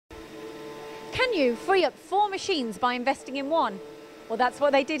Can you free up 4 machines by investing in one? Well, that's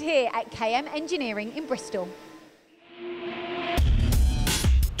what they did here at KM Engineering in Bristol.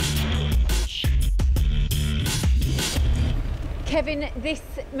 Kevin, this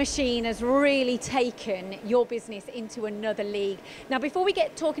machine has really taken your business into another league. Now, before we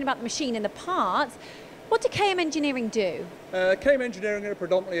get talking about the machine and the parts, what do KM Engineering do? KM Engineering are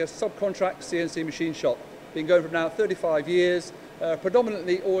predominantly a subcontract CNC machine shop. Been going for now 35 years,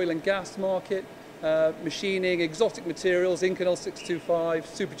 predominantly oil and gas market, machining, exotic materials, Inconel 625,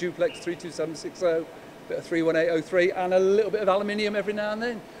 Super Duplex 32760, bit of 31803, and a little bit of aluminium every now and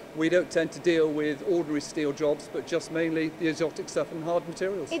then. We don't tend to deal with ordinary steel jobs, but just mainly the exotic stuff and hard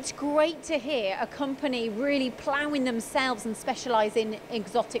materials. It's great to hear a company really ploughing themselves and specialise in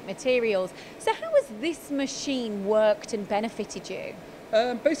exotic materials. So how has this machine worked and benefited you?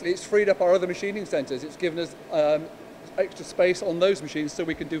 Basically, it's freed up our other machining centres. It's given us extra space on those machines so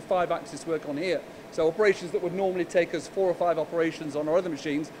we can do 5-axis work on here. So operations that would normally take us 4 or 5 operations on our other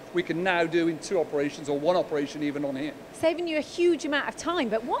machines, we can now do in 2 operations or 1 operation even on here. Saving you a huge amount of time,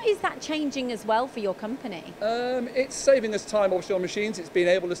 but what is that changing as well for your company? It's saving us time obviously on machines. It's been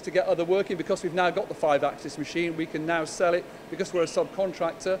able us to get other working because we've now got the 5-axis machine. We can now sell it because we're a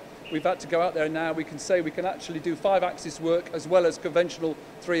subcontractor. We've had to go out there now. We can say we can actually do 5-axis work as well as conventional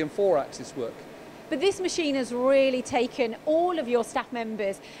 3- and 4-axis work. But this machine has really taken all of your staff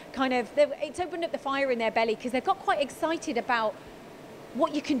members, it's opened up the fire in their belly because they've got quite excited about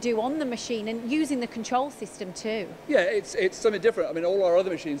what you can do on the machine and using the control system too. Yeah, it's something different. I mean, all our other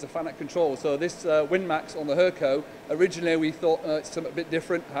machines are fan-out control. So this WinMax on the Hurco, originally we thought it's something a bit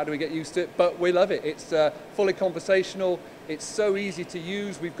different. How do we get used to it? But we love it. It's fully conversational. It's so easy to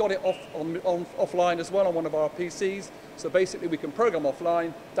use. We've got it offline as well on one of our PCs. So basically we can program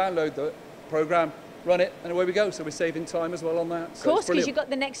offline, download the program, run it, and away we go. So we're saving time as well on that. Of course, because you've got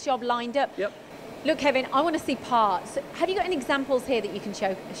the next job lined up. Yep. Look, Kevin, I want to see parts. Have you got any examples here that you can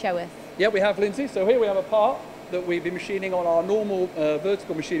show us? Yeah, we have, Lindsay. So here we have a part that we've been machining on our normal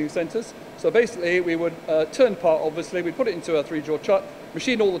vertical machining centres. So basically we would turn part, obviously, we'd put it into a 3-jaw chuck,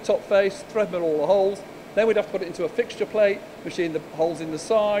 machine all the top face, thread mill all the holes, then we'd have to put it into a fixture plate, machine the holes in the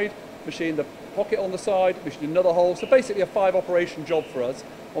side, machine the pocket on the side, machine another hole. So basically a 5-operation job for us.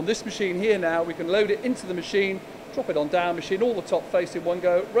 On this machine here now, we can load it into the machine, drop it on down, machine all the top face in one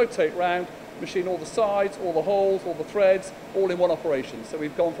go, rotate round, machine all the sides, all the holes, all the threads, all in one operation. So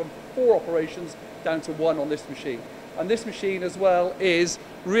we've gone from 4 operations down to 1 on this machine. And this machine as well is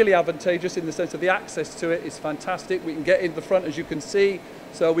really advantageous in the sense of the access to it is fantastic. We can get in the front, as you can see.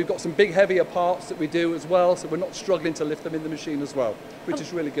 So we've got some big heavier parts that we do as well, so we're not struggling to lift them in the machine as well, which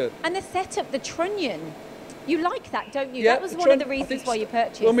is really good. And the setup, the Trunnion, you like that, don't you? Yeah, that was one of the reasons why you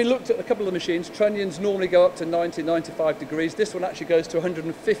purchased. When we looked at a couple of the machines, Trunnions normally go up to 90, 95 degrees. This one actually goes to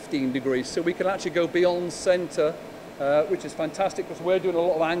 115 degrees, so we can actually go beyond centre, which is fantastic because we're doing a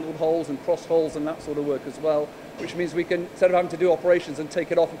lot of angled holes and cross holes and that sort of work as well, which means we can, instead of having to do operations and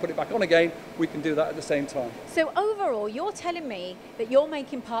take it off and put it back on again, we can do that at the same time. So overall, you're telling me that you're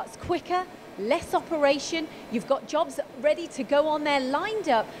making parts quicker, less operation, you've got jobs ready to go on there lined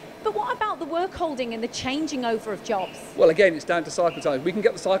up. But what about the work holding and the changing over of jobs? Well, again, it's down to cycle times. We can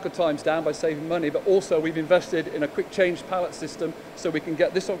get the cycle times down by saving money, but also we've invested in a quick change pallet system so we can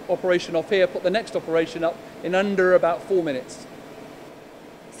get this operation off here, put the next operation up in under about 4 minutes.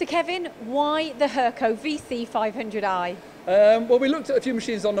 So Kevin, why the Hurco VC500i? Well, we looked at a few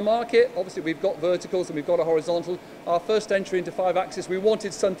machines on the market. Obviously, we've got verticals and we've got a horizontal. Our first entry into 5-axis, we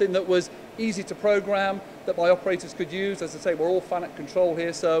wanted something that was easy to program, that my operators could use. As I say, we're all fan-out control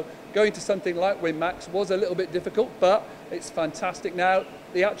here, so going to something like WinMax was a little bit difficult, but it's fantastic now.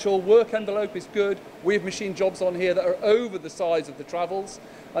 The actual work envelope is good. We have machine jobs on here that are over the size of the travels,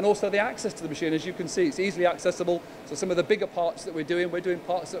 and also the access to the machine, as you can see, it's easily accessible. So some of the bigger parts that we're doing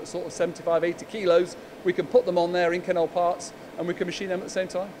parts that are sort of 75, 80 kilos. We can put them on there, Inconel parts, and we can machine them at the same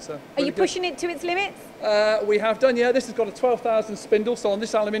time. So are you pushing it to its limits? We have done, yeah. This has got a 12,000 spindle. So on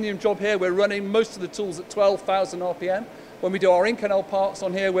this aluminium job here, we're running most of the tools at 12,000 RPM. When we do our Inconel parts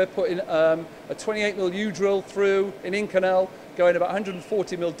on here, we're putting a 28mm U-drill through in Inconel, going about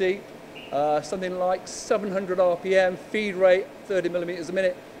 140mm deep, something like 700 RPM, feed rate 30mm a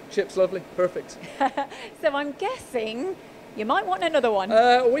minute. Chips lovely, perfect. So I'm guessing you might want another one.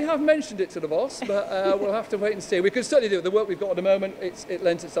 We have mentioned it to the boss, but we'll have to wait and see. We could certainly do it. The work we've got at the moment, it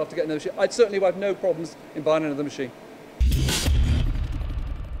lends itself to getting another machine. I'd certainly have no problems in buying another machine.